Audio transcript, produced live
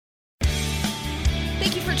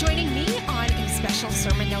for joining me on a special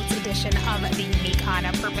sermon notes edition of the Unique on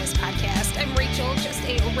a Purpose podcast. I'm Rachel, just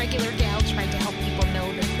a regular gal trying to help people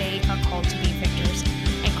know that they are called to be victors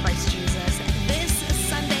in Christ Jesus. This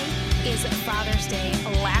Sunday is Father's Day.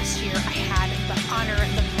 Last year, I had the honor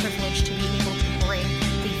and the privilege to be able to bring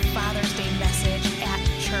the Father's Day message at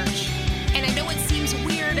church. And I know it seems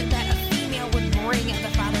weird that a female would bring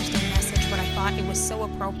the Father's Day message, but I thought it was so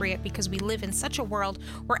appropriate because we live in such a world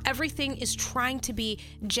where everything is trying to be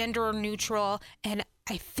gender neutral, and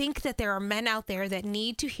I think that there are men out there that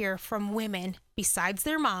need to hear from women besides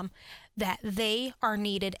their mom that they are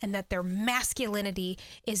needed and that their masculinity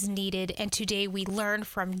is needed. And today we learn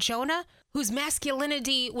from Jonah, whose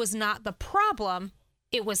masculinity was not the problem,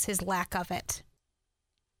 it was his lack of it.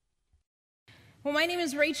 Well, my name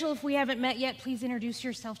is Rachel. If we haven't met yet, please introduce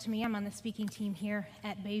yourself to me. I'm on the speaking team here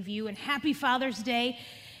at Bayview, and happy Father's Day.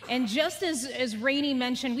 And just as Rainey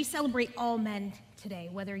mentioned, we celebrate all men today,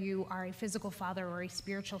 whether you are a physical father or a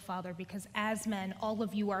spiritual father, because as men, all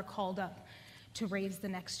of you are called up to raise the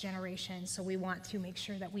next generation. So we want to make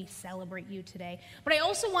sure that we celebrate you today. But I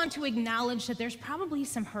also want to acknowledge that there's probably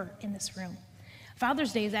some hurt in this room.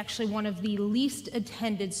 Father's Day is actually one of the least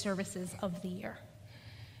attended services of the year.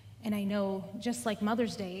 And I know, just like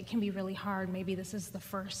Mother's Day, it can be really hard. Maybe this is the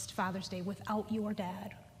first Father's Day without your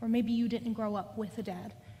dad, or maybe you didn't grow up with a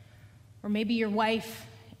dad, or maybe your wife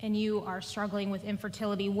and you are struggling with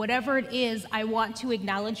infertility. Whatever it is, I want to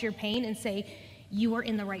acknowledge your pain and say, you are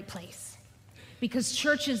in the right place. Because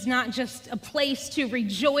church is not just a place to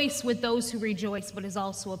rejoice with those who rejoice, but is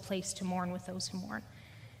also a place to mourn with those who mourn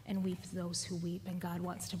and weep with those who weep. And God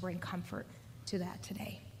wants to bring comfort to that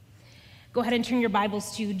today. Go ahead and turn your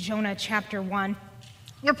Bibles to Jonah chapter 1.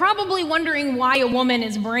 You're probably wondering why a woman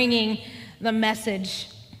is bringing the message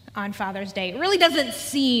on Father's Day. It really doesn't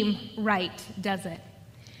seem right, does it?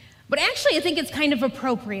 But actually, I think it's kind of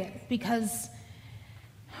appropriate because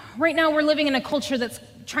right now we're living in a culture that's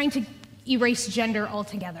trying to erase gender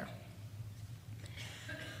altogether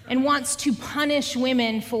and wants to punish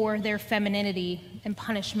women for their femininity and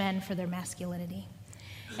punish men for their masculinity.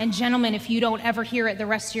 And gentlemen, if you don't ever hear it the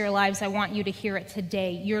rest of your lives, I want you to hear it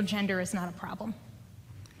today. Your gender is not a problem.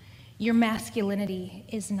 Your masculinity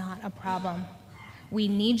is not a problem. We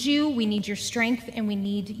need you, we need your strength, and we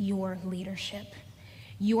need your leadership.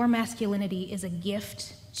 Your masculinity is a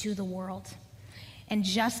gift to the world. And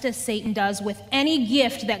just as Satan does with any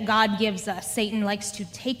gift that God gives us, Satan likes to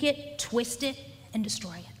take it, twist it, and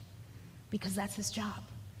destroy it. Because that's his job,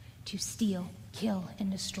 to steal, kill, and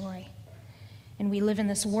destroy. And we live in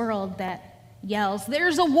this world that yells,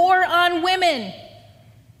 there's a war on women.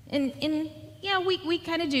 And yeah, we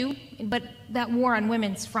kind of do, but that war on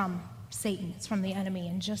women's from Satan. It's from the enemy.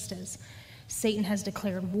 And just as Satan has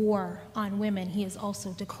declared war on women, he has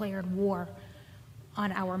also declared war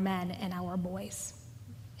on our men and our boys.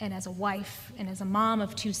 And as a wife and as a mom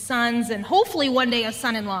of 2 sons, and hopefully one day a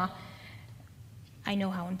son-in-law, I know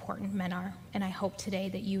how important men are. And I hope today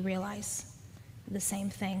that you realize the same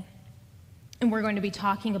thing. And we're going to be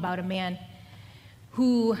talking about a man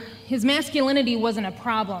who his masculinity wasn't a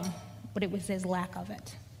problem, but it was his lack of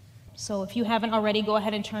it. So if you haven't already, go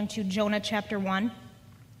ahead and turn to Jonah chapter 1.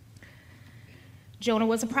 Jonah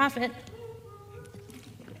was a prophet.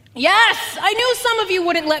 Yes, I knew some of you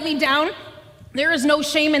wouldn't let me down. There is no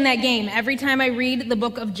shame in that game. Every time I read the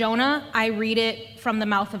book of Jonah, I read it from the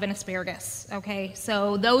mouth of an asparagus, okay?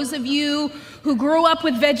 So those of you who grew up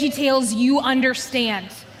with VeggieTales, you understand.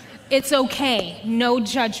 It's okay, no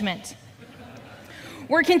judgment.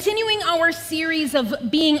 We're continuing our series of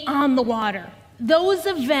being on the water. Those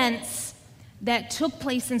events that took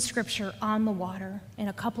place in Scripture on the water, and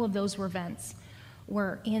a couple of those events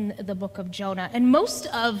were in the book of Jonah. And most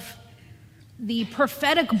of the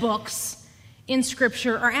prophetic books in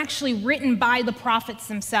Scripture are actually written by the prophets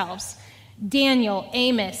themselves. Daniel,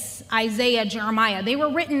 Amos, Isaiah, Jeremiah, they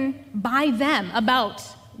were written by them about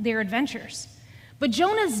their adventures. But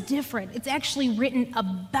Jonah's different. It's actually written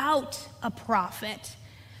about a prophet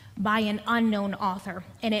by an unknown author.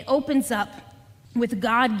 And it opens up with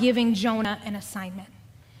God giving Jonah an assignment.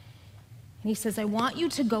 And he says, I want you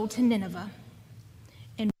to go to Nineveh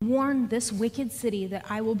and warn this wicked city that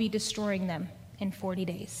I will be destroying them in 40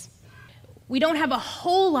 days. We don't have a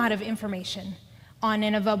whole lot of information on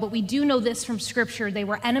Nineveh, but we do know this from Scripture. They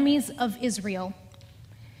were enemies of Israel.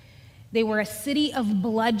 They were a city of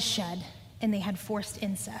bloodshed, and they had forced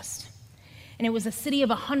incest. And it was a city of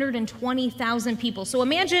 120,000 people. So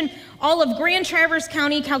imagine all of Grand Traverse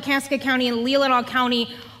County, Kalkaska County, and Leelanau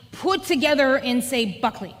County put together in, say,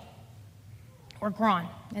 Buckley or Braun,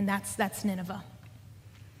 and that's Nineveh.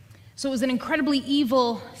 So it was an incredibly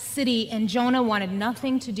evil city, and Jonah wanted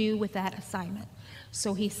nothing to do with that assignment.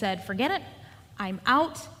 So he said, forget it, I'm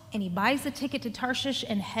out, and he buys the ticket to Tarshish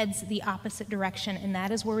and heads the opposite direction, and that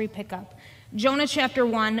is where we pick up. Jonah chapter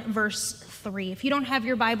 1, verse 3. If you don't have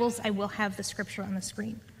your Bibles, I will have the scripture on the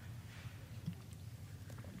screen.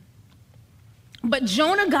 But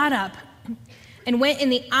Jonah got up and went in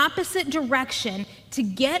the opposite direction to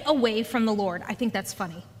get away from the Lord. I think that's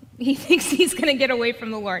funny. He thinks he's going to get away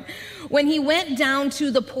from the Lord. When he went down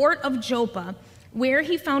to the port of Joppa, where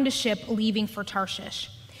he found a ship leaving for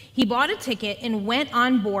Tarshish, he bought a ticket and went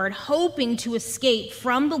on board, hoping to escape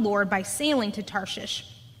from the Lord by sailing to Tarshish.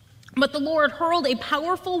 But the Lord hurled a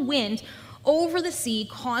powerful wind over the sea,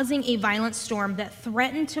 causing a violent storm that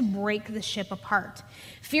threatened to break the ship apart.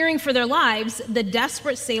 Fearing for their lives, the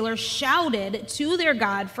desperate sailors shouted to their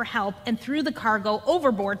God for help and threw the cargo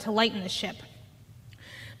overboard to lighten the ship.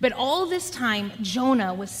 But all this time,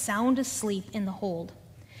 Jonah was sound asleep in the hold.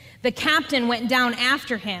 The captain went down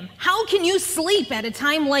after him. "How can you sleep at a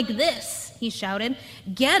time like this?" he shouted.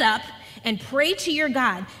 "Get up and pray to your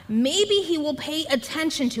God. Maybe he will pay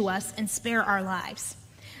attention to us and spare our lives."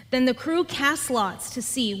 Then the crew cast lots to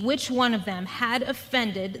see which one of them had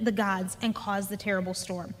offended the gods and caused the terrible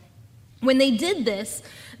storm. When they did this,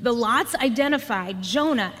 the lots identified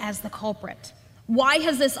Jonah as the culprit. "Why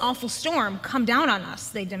has this awful storm come down on us?"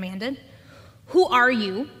 they demanded. "Who are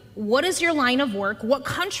you? What is your line of work? What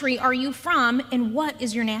country are you from? And what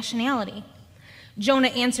is your nationality?" Jonah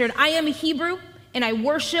answered, "I am a Hebrew, and I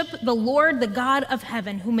worship the Lord, the God of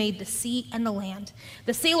heaven, who made the sea and the land."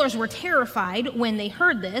 The sailors were terrified when they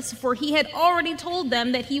heard this, for he had already told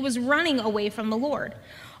them that he was running away from the Lord.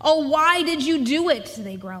 "Oh, why did you do it?"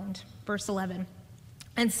 they groaned. Verse 11.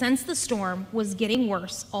 And since the storm was getting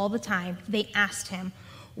worse all the time, they asked him,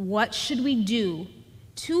 "What should we do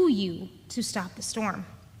to you to stop the storm?"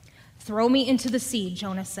 "Throw me into the sea,"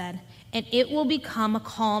 Jonah said, "and it will become a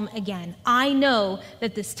calm again. I know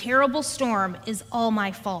that this terrible storm is all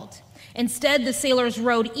my fault." Instead, the sailors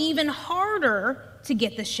rowed even harder to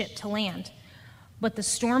get the ship to land. But the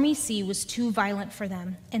stormy sea was too violent for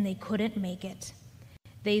them, and they couldn't make it.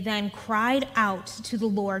 They then cried out to the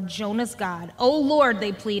Lord, Jonah's God. "Oh Lord,"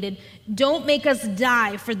 they pleaded, "don't make us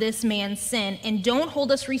die for this man's sin, and don't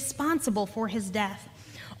hold us responsible for his death.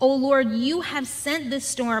 Oh Lord, you have sent this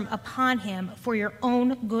storm upon him for your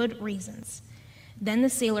own good reasons." Then the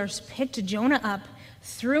sailors picked Jonah up,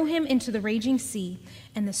 threw him into the raging sea,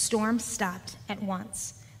 and the storm stopped at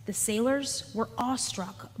once. The sailors were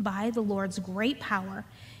awestruck by the Lord's great power,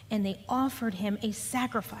 and they offered him a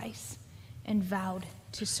sacrifice and vowed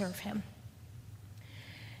to serve him.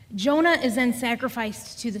 Jonah is then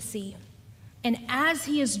sacrificed to the sea, and as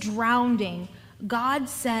he is drowning, God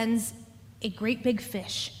sends a great big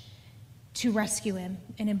fish to rescue him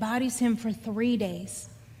and embodies him for 3 days,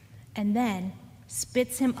 and then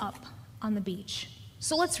spits him up on the beach.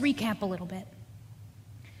 So let's recap a little bit.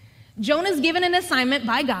 Jonah's given an assignment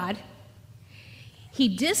by God. He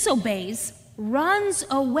disobeys, runs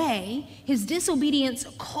away. His disobedience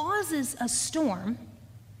causes a storm.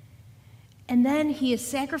 And then he is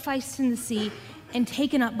sacrificed in the sea and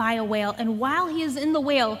taken up by a whale. And while he is in the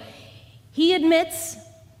whale, he admits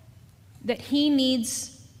that he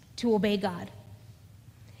needs to obey God.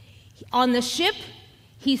 On the ship,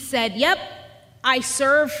 he said, "Yep, I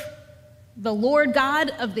serve the Lord God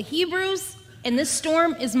of the Hebrews, and this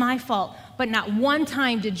storm is my fault." But not one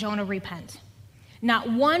time did Jonah repent. Not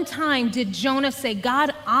one time did Jonah say,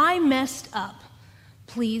 "God, I messed up.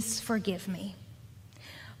 Please forgive me."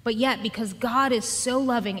 But yet, because God is so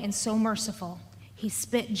loving and so merciful, he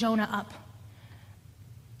spit Jonah up.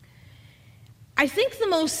 I think the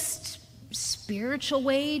most spiritual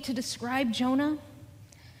way to describe Jonah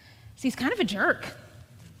is he's kind of a jerk.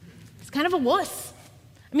 He's kind of a wuss.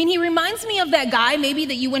 I mean, he reminds me of that guy maybe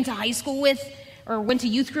that you went to high school with or went to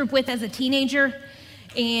youth group with as a teenager,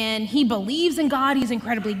 and he believes in God, he's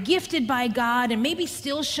incredibly gifted by God, and maybe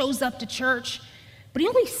still shows up to church, but he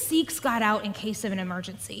only seeks God out in case of an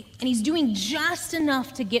emergency. And he's doing just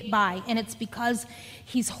enough to get by, and it's because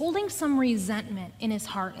he's holding some resentment in his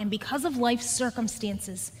heart, and because of life's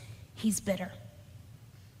circumstances, he's bitter.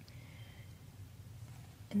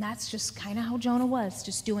 And that's just kind of how Jonah was,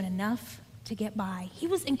 just doing enough to get by. He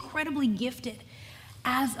was incredibly gifted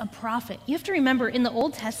as a prophet. You have to remember, in the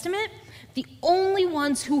Old Testament, the only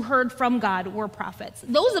ones who heard from God were prophets.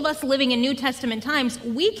 Those of us living in New Testament times,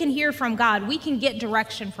 we can hear from God. We can get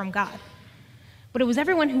direction from God. But it was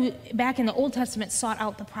everyone who, back in the Old Testament, sought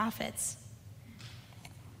out the prophets.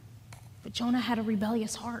 But Jonah had a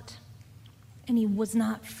rebellious heart, and he was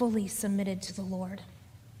not fully submitted to the Lord.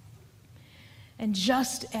 And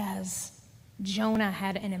just as Jonah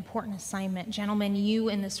had an important assignment, gentlemen, you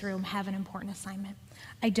in this room have an important assignment.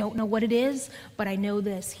 I don't know what it is, but I know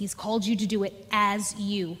this. He's called you to do it as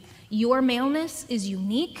you. Your maleness is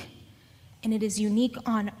unique, and it is unique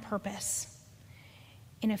on purpose.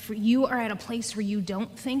 And if you are at a place where you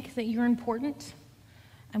don't think that you're important,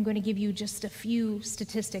 I'm going to give you just a few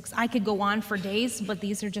statistics. I could go on for days, but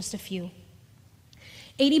these are just a few.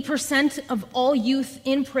 80% of all youth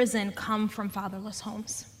in prison come from fatherless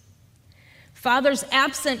homes. Fathers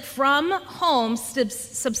absent from home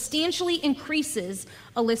substantially increases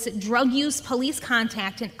illicit drug use, police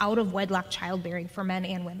contact, and out-of-wedlock childbearing for men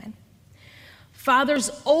and women.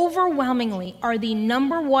 Fathers overwhelmingly are the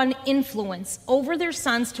number one influence over their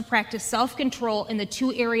sons to practice self-control in the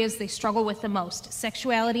two areas they struggle with the most,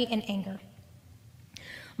 sexuality and anger.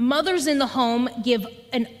 Mothers in the home give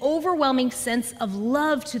an overwhelming sense of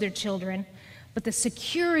love to their children, but the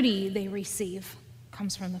security they receive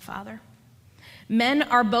comes from the father. Men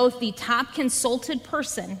are both the top consulted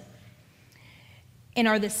person and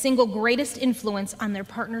are the single greatest influence on their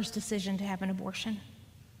partner's decision to have an abortion.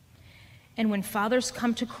 And when fathers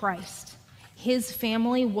come to Christ, his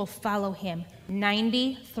family will follow him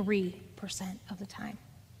 93% of the time.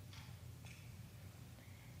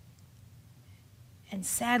 And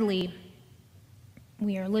sadly,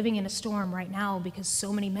 we are living in a storm right now because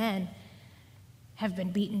so many men have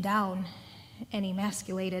been beaten down and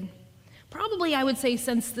emasculated. Probably, I would say,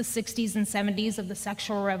 since the 60s and 70s of the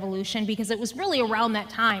sexual revolution, because it was really around that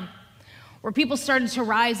time where people started to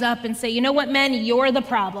rise up and say, you know what, men, you're the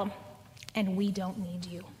problem, and we don't need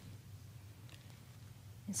you.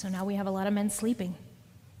 And so now we have a lot of men sleeping.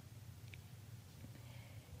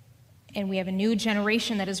 And we have a new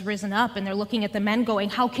generation that has risen up, and they're looking at the men going,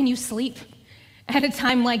 how can you sleep at a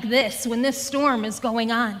time like this when this storm is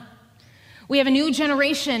going on? We have a new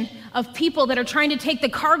generation of people that are trying to take the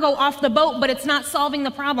cargo off the boat, but it's not solving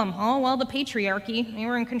the problem. Oh, well, the patriarchy, we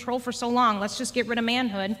were in control for so long. Let's just get rid of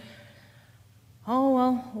manhood. Oh,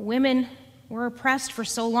 well, women were oppressed for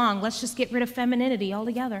so long. Let's just get rid of femininity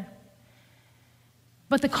altogether.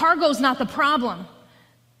 But the cargo's not the problem.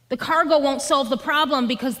 The cargo won't solve the problem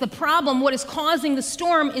because the problem, what is causing the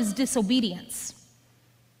storm, is disobedience.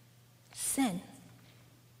 Sin.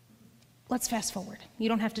 Let's fast forward. You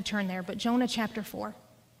don't have to turn there, but Jonah chapter 4.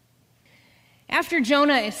 After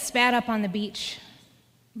Jonah is spat up on the beach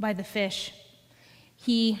by the fish,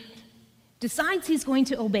 he decides he's going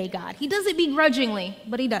to obey God. He does it begrudgingly,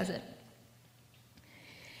 but he does it.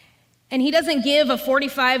 And he doesn't give a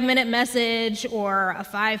 45-minute message or a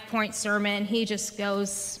 5-point sermon. He just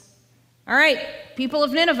goes, all right, people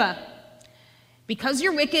of Nineveh, because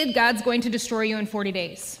you're wicked, God's going to destroy you in 40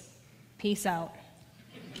 days. Peace out.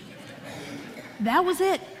 That was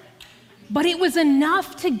it. But it was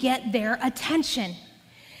enough to get their attention.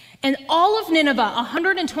 And all of Nineveh,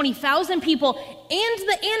 120,000 people, and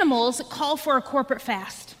the animals call for a corporate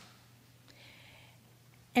fast.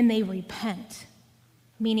 And they repent,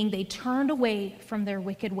 meaning they turned away from their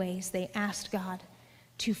wicked ways. They asked God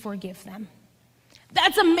to forgive them.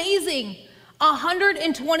 That's amazing.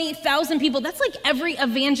 120,000 people. That's like every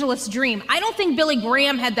evangelist's dream. I don't think Billy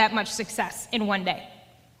Graham had that much success in one day.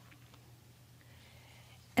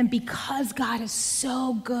 And because God is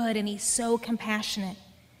so good and he's so compassionate,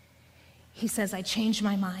 he says, I changed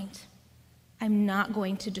my mind. I'm not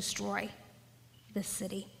going to destroy this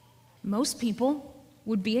city. Most people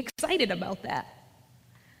would be excited about that.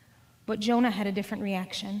 But Jonah had a different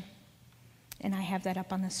reaction, and I have that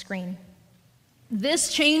up on the screen.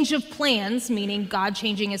 This change of plans, meaning God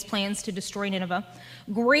changing his plans to destroy Nineveh,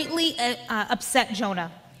 greatly upset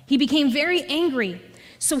Jonah. He became very angry,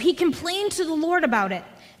 so he complained to the Lord about it.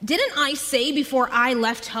 Didn't I say before I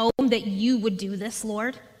left home that you would do this,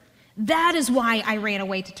 Lord? That is why I ran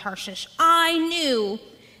away to Tarshish. I knew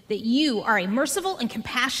that you are a merciful and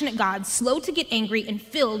compassionate God, slow to get angry and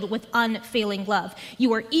filled with unfailing love.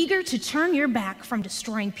 You are eager to turn your back from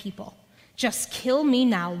destroying people. Just kill me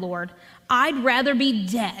now, Lord. I'd rather be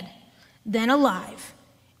dead than alive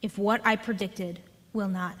if what I predicted will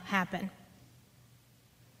not happen.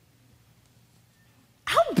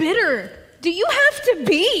 How bitter do you have to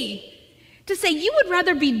be to say you would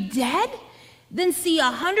rather be dead than see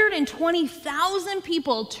 120,000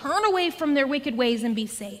 people turn away from their wicked ways and be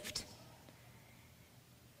saved?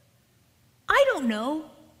 I don't know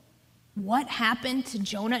what happened to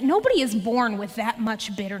Jonah. Nobody is born with that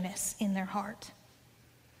much bitterness in their heart.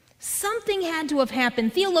 Something had to have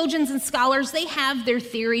happened. Theologians and scholars, they have their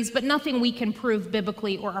theories, but nothing we can prove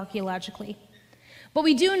biblically or archaeologically. But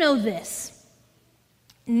we do know this.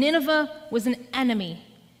 Nineveh was an enemy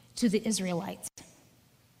to the Israelites.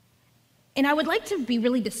 And I would like to be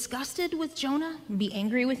really disgusted with Jonah and be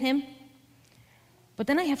angry with him. But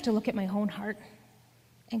then I have to look at my own heart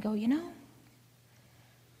and go,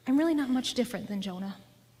 I'm really not much different than Jonah.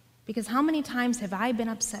 Because how many times have I been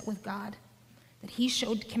upset with God that he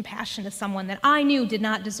showed compassion to someone that I knew did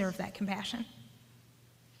not deserve that compassion?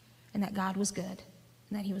 And that God was good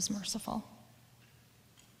and that he was merciful.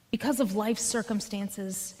 Because of life's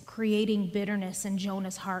circumstances creating bitterness in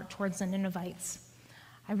Jonah's heart towards the Ninevites,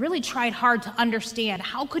 I really tried hard to understand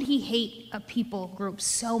how could he hate a people group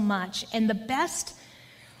so much. And the best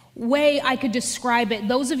way I could describe it,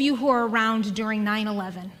 those of you who are around during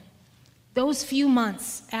 9/11, those few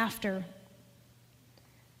months after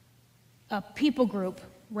a people group,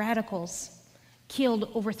 radicals, killed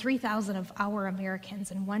over 3,000 of our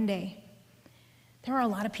Americans in one day, there were a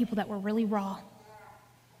lot of people that were really raw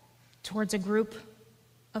towards a group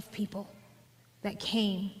of people that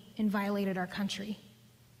came and violated our country.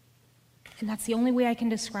 And that's the only way I can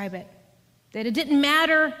describe it. That it didn't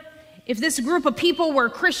matter if this group of people were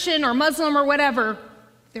Christian or Muslim or whatever,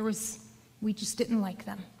 we just didn't like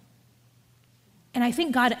them. And I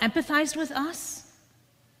think God empathized with us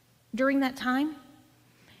during that time.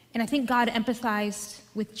 And I think God empathized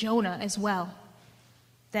with Jonah as well,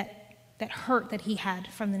 that hurt that he had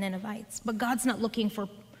from the Ninevites. But God's not looking for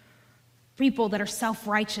people that are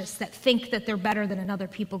self-righteous, that think that they're better than another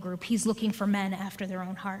people group. He's looking for men after their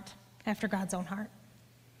own heart, after God's own heart.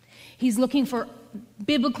 He's looking for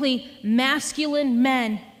biblically masculine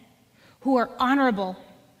men who are honorable,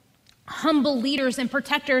 humble leaders and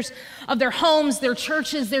protectors of their homes, their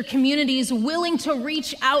churches, their communities, willing to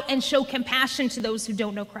reach out and show compassion to those who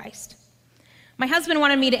don't know Christ. My husband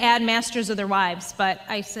wanted me to add masters of their wives, but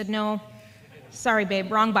I said, no, sorry,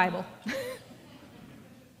 babe, wrong Bible.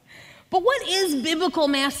 But what is biblical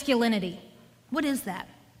masculinity? What is that?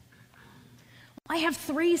 I have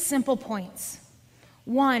 3 simple points.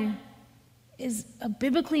 One is a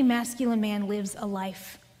biblically masculine man lives a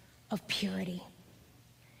life of purity.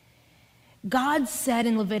 God said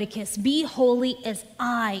in Leviticus, "Be holy as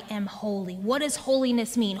I am holy." What does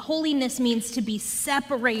holiness mean? Holiness means to be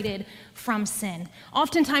separated from sin.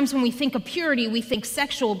 Oftentimes when we think of purity, we think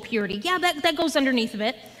sexual purity. Yeah, that goes underneath of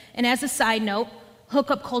it. And as a side note,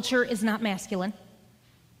 hookup culture is not masculine,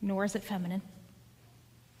 nor is it feminine.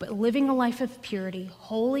 But living a life of purity,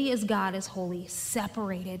 holy as God is holy,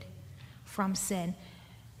 separated from sin.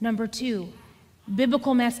 Number 2,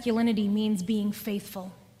 biblical masculinity means being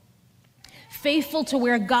faithful. Faithful to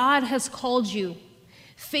where God has called you.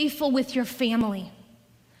 Faithful with your family.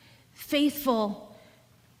 Faithful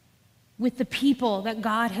with the people that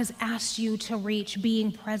God has asked you to reach,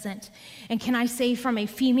 being present. And can I say from a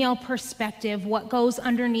female perspective, what goes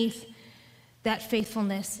underneath that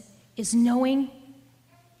faithfulness is knowing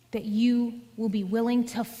that you will be willing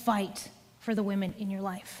to fight for the women in your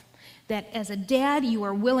life. That as a dad, you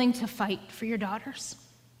are willing to fight for your daughters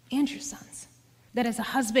and your sons. That as a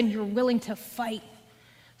husband, you're willing to fight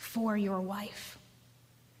for your wife.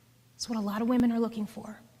 That's what a lot of women are looking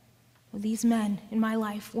for. Will these men in my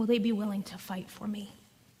life, will they be willing to fight for me?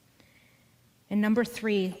 And number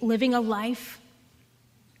 3, living a life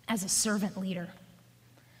as a servant leader.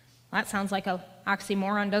 That sounds like an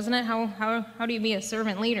oxymoron, doesn't it? How do you be a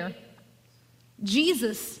servant leader?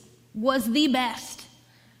 Jesus was the best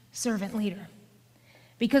servant leader.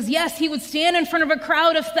 Because yes, he would stand in front of a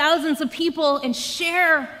crowd of thousands of people and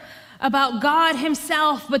share about God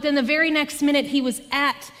himself, but then the very next minute he was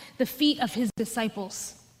at the feet of his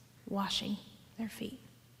disciples, washing their feet.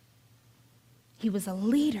 He was a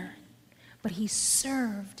leader, but he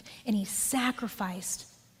served and he sacrificed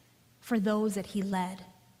for those that he led.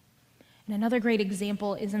 And another great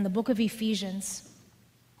example is in the book of Ephesians,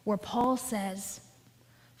 where Paul says,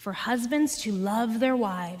 for husbands to love their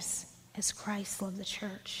wives as Christ loved the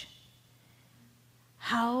church.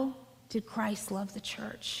 How did Christ love the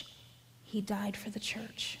church? He died for the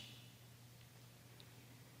church.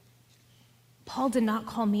 Paul did not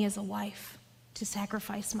call me as a wife to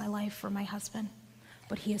sacrifice my life for my husband,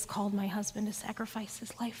 but he has called my husband to sacrifice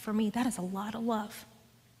his life for me. That is a lot of love.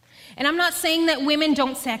 And I'm not saying that women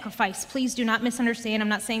don't sacrifice. Please do not misunderstand. I'm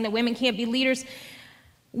not saying that women can't be leaders.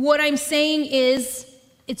 What I'm saying is,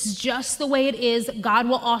 it's just the way it is. God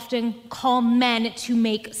will often call men to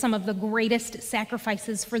make some of the greatest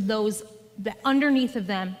sacrifices for those that underneath of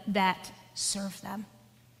them that serve them.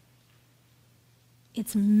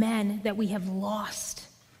 It's men that we have lost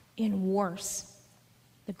in wars.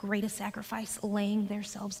 The greatest sacrifice, laying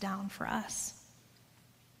themselves down for us.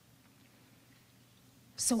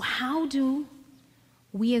 So how do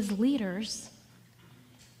we as leaders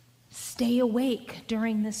stay awake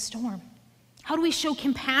during this storm? How do we show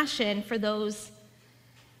compassion for those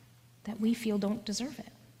that we feel don't deserve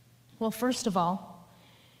it? Well, first of all,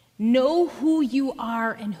 know who you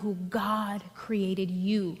are and who God created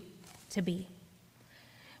you to be.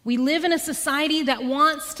 We live in a society that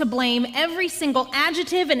wants to blame every single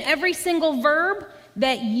adjective and every single verb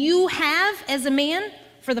that you have as a man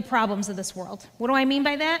for the problems of this world. What do I mean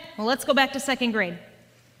by that? Well, let's go back to second grade.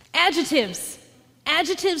 Adjectives.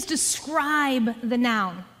 Adjectives describe the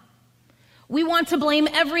noun. We want to blame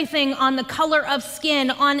everything on the color of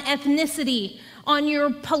skin, on ethnicity, on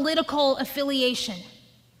your political affiliation.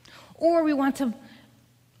 Or we want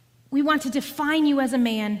to define you as a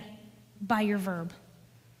man by your verb.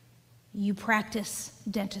 You practice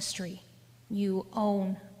dentistry. You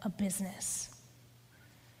own a business.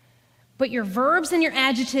 But your verbs and your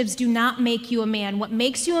adjectives do not make you a man. What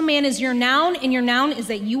makes you a man is your noun, and your noun is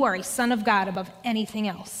that you are a son of God above anything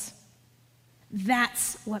else.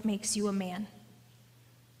 That's what makes you a man.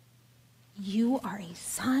 You are a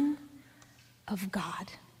son of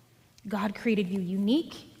God. God created you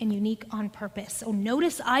unique and unique on purpose. So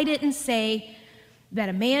notice I didn't say that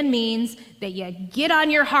a man means that you get on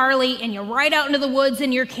your Harley and you ride out into the woods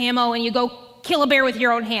in your camo and you go kill a bear with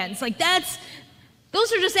your own hands. Like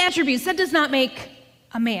those are just attributes. That does not make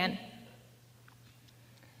a man.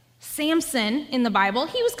 Samson in the Bible,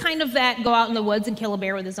 he was kind of that go out in the woods and kill a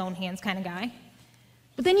bear with his own hands kind of guy.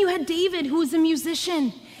 But then you had David, who was a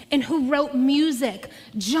musician and who wrote music.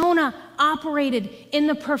 Jonah operated in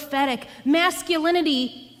the prophetic.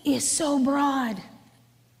 Masculinity is so broad.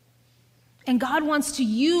 And God wants to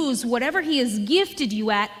use whatever he has gifted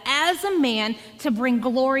you at as a man to bring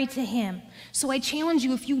glory to him. So I challenge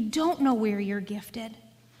you, if you don't know where you're gifted,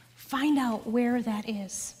 find out where that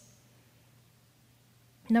is.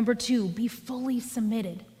 Number 2, be fully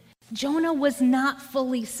submitted. Jonah was not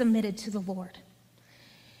fully submitted to the Lord.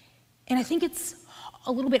 And I think it's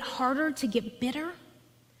a little bit harder to get bitter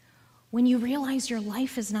when you realize your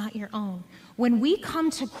life is not your own. When we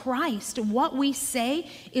come to Christ, what we say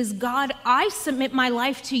is, God, I submit my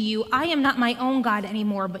life to you. I am not my own God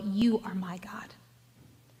anymore, but you are my God.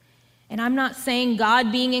 And I'm not saying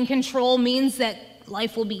God being in control means that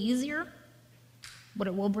life will be easier, but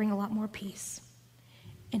it will bring a lot more peace,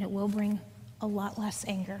 and it will bring a lot less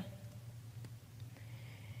anger.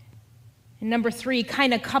 And number 3,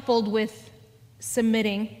 kind of coupled with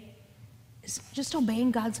submitting, is just obeying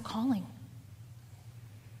God's calling.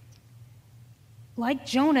 Like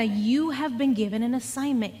Jonah, you have been given an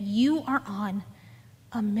assignment. You are on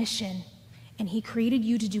a mission, and he created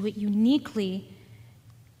you to do it uniquely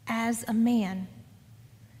as a man.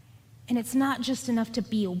 And it's not just enough to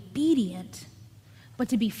be obedient, but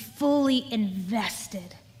to be fully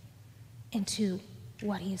invested into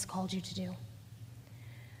what he has called you to do.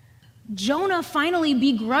 Jonah finally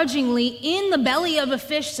begrudgingly in the belly of a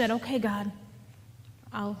fish said, okay, God,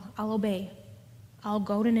 I'll obey. I'll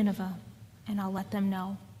go to Nineveh and I'll let them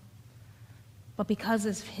know. But because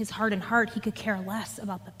of his hardened heart, he could care less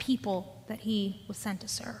about the people that he was sent to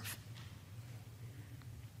serve.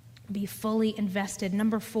 Be fully invested.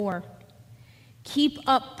 Number 4, keep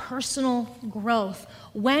up personal growth.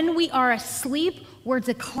 When we are asleep, we're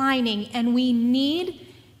declining, and we need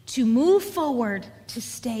to move forward to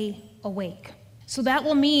stay awake. So that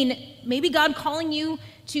will mean maybe God calling you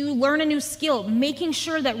to learn a new skill, making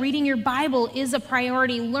sure that reading your Bible is a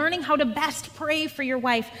priority, learning how to best pray for your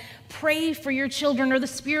wife, pray for your children or the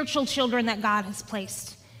spiritual children that God has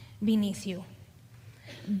placed beneath you.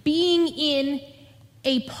 Being in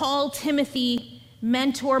a Paul-Timothy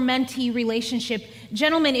mentor-mentee relationship.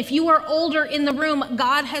 Gentlemen, if you are older in the room,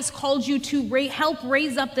 God has called you to help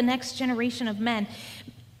raise up the next generation of men.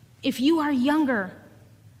 If you are younger,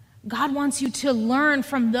 God wants you to learn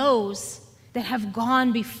from those that have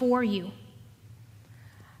gone before you.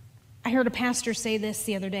 I heard a pastor say this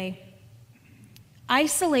the other day.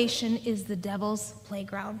 Isolation is the devil's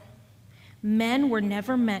playground. Men were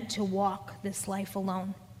never meant to walk this life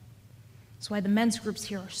alone. That's why the men's groups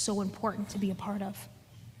here are so important to be a part of.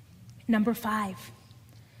 Number 5,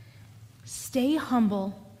 stay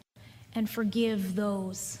humble and forgive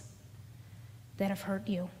those that have hurt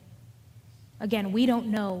you. Again, we don't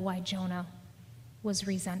know why Jonah was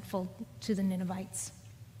resentful to the Ninevites.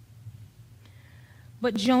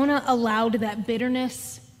 But Jonah allowed that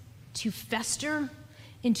bitterness to fester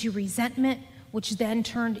into resentment, which then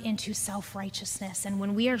turned into self-righteousness. And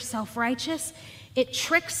when we are self-righteous, it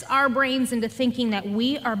tricks our brains into thinking that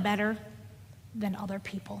we are better than other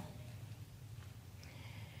people.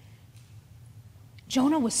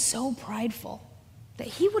 Jonah was so prideful that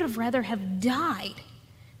he would have rather have died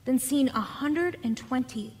than seen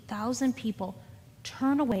 120,000 people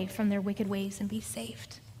turn away from their wicked ways and be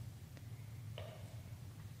saved.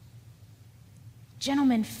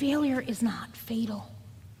 Gentlemen, failure is not fatal.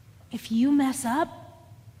 If you mess up,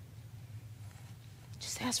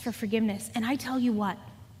 just ask for forgiveness. And I tell you what,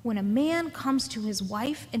 when a man comes to his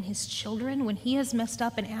wife and his children, when he has messed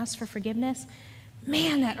up and asks for forgiveness,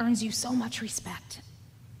 man, that earns you so much respect.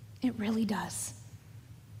 It really does.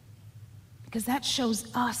 Because that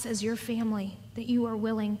shows us as your family that you are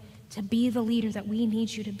willing to be the leader that we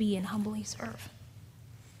need you to be and humbly serve.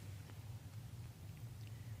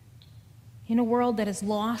 In a world that is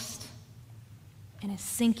lost and is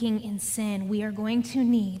sinking in sin, we are going to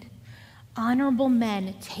need honorable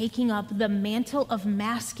men taking up the mantle of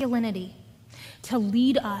masculinity to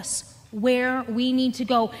lead us where we need to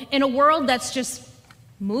go. In a world that's just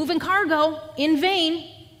moving cargo in vain,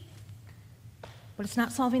 but it's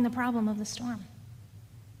not solving the problem of the storm.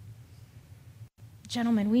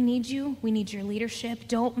 Gentlemen, we need you. We need your leadership.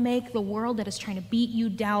 Don't make the world that is trying to beat you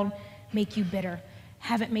down make you bitter.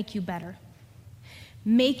 Have it make you better.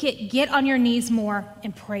 Make it get on your knees more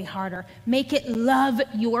and pray harder. Make it love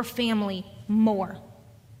your family more.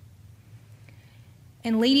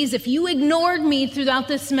 And ladies, if you ignored me throughout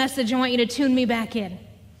this message, I want you to tune me back in.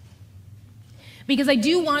 Because I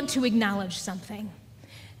do want to acknowledge something,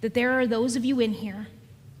 that there are those of you in here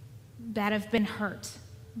that have been hurt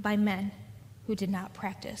by men who did not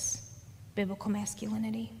practice biblical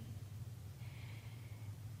masculinity.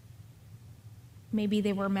 Maybe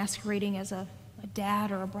they were masquerading as a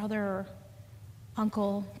dad or a brother or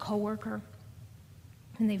uncle, coworker,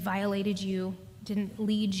 and they violated you, didn't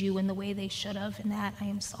lead you in the way they should have, and that I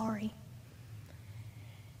am sorry.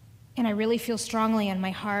 And I really feel strongly in my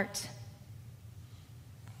heart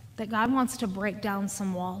that God wants to break down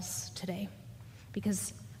some walls today,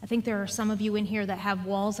 because I think there are some of you in here that have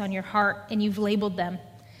walls on your heart and you've labeled them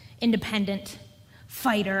independent,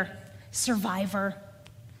 fighter, survivor.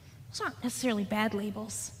 Those aren't necessarily bad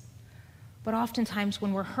labels. But oftentimes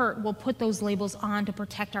when we're hurt, we'll put those labels on to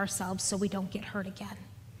protect ourselves so we don't get hurt again.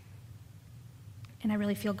 And I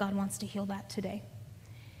really feel God wants to heal that today.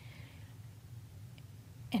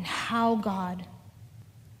 And how God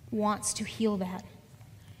wants to heal that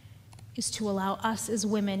is to allow us as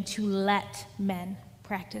women to let men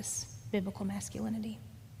practice biblical masculinity.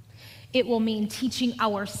 It will mean teaching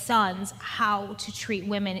our sons how to treat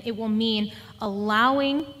women. It will mean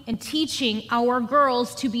allowing and teaching our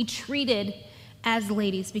girls to be treated as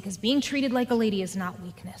ladies, because being treated like a lady is not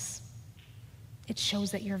weakness. It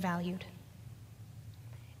shows that you're valued.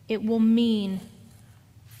 It will mean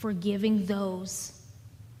forgiving those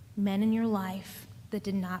men in your life that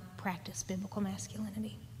did not practice biblical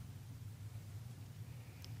masculinity.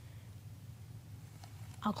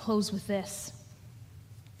 I'll close with this.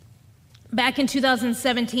 Back in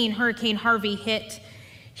 2017, Hurricane Harvey hit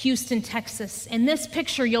Houston, Texas. And this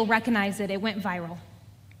picture, you'll recognize it. It went viral.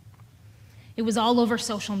 It was all over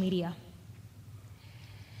social media.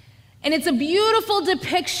 And it's a beautiful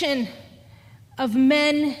depiction of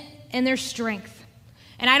men and their strength.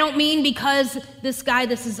 And I don't mean because this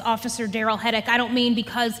is Officer Daryl Heddick, I don't mean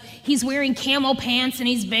because he's wearing camo pants and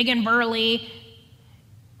he's big and burly,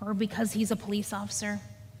 or because he's a police officer.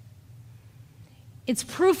 It's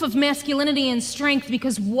proof of masculinity and strength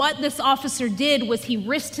because what this officer did was he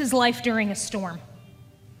risked his life during a storm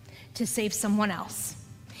to save someone else.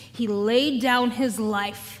 He laid down his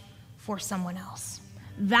life for someone else.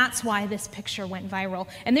 That's why this picture went viral.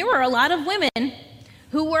 And there were a lot of women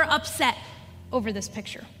who were upset over this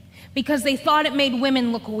picture because they thought it made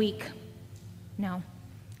women look weak. No,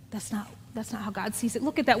 that's not how God sees it.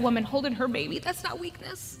 Look at that woman holding her baby. That's not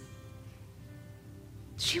weakness.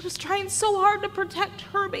 She was trying so hard to protect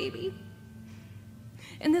her baby.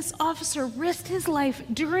 And this officer risked his life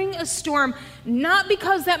during a storm, not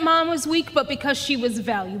because that mom was weak, but because she was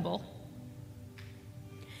valuable.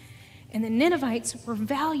 And the Ninevites were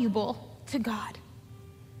valuable to God.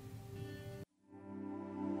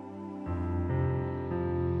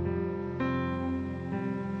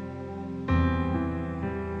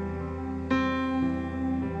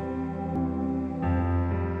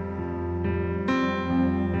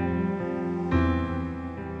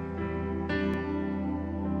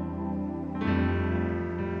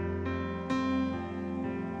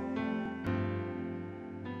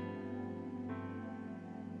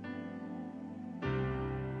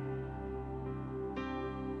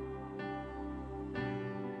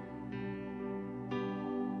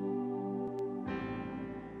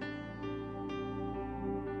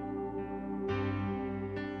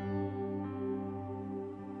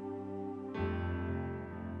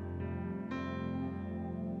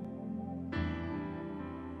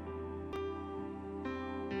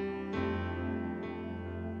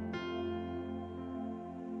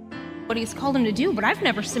 what he's called him to do, but I've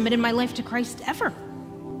never submitted my life to Christ ever.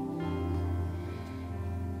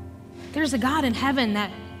 There's a God in heaven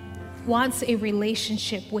that wants a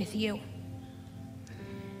relationship with you.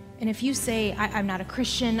 And if you say, I'm not a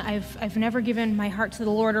Christian, I've never given my heart to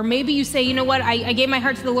the Lord, or maybe you say, you know what, I gave my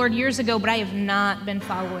heart to the Lord years ago, but I have not been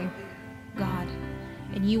following God,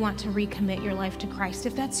 and you want to recommit your life to Christ.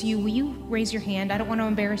 If that's you, will you raise your hand? I don't want to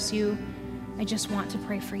embarrass you. I just want to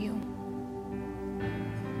pray for you.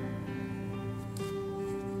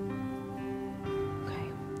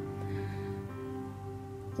 Okay.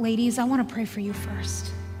 Ladies, I want to pray for you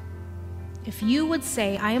first. If you would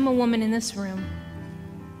say, I am a woman in this room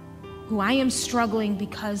who I am struggling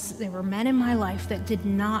because there were men in my life that did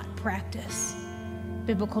not practice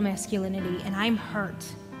biblical masculinity, and I'm hurt,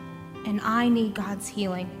 and I need God's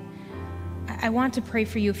healing. I want to pray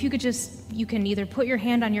for you. If you could you can either put your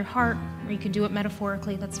hand on your heart, or you can do it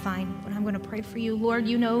metaphorically, that's fine. But I'm going to pray for you. Lord,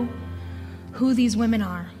 you know who these women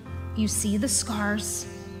are. You see the scars.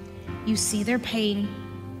 You see their pain.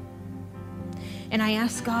 And I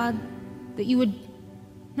ask, God, that you would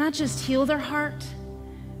not just heal their heart,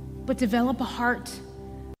 but develop a heart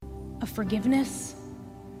of forgiveness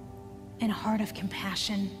and a heart of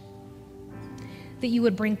compassion. That you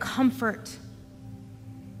would bring comfort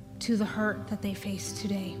to the hurt that they face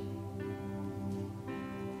today.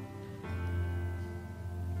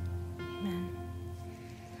 Amen.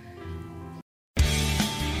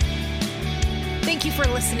 Thank you for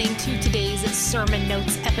listening to today's sermon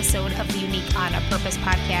notes episode of the Unique on a Purpose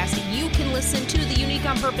podcast. You can listen to the Unique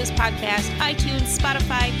on Purpose podcast, iTunes,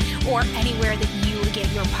 Spotify, or anywhere that you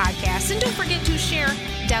get your podcasts. And don't forget to share,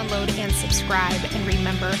 download, and subscribe. And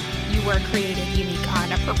remember, you were created unique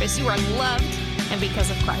on a purpose. You are loved, and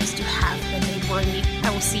because of Christ, you have been made worthy.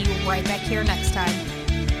 I will see you right back here next time.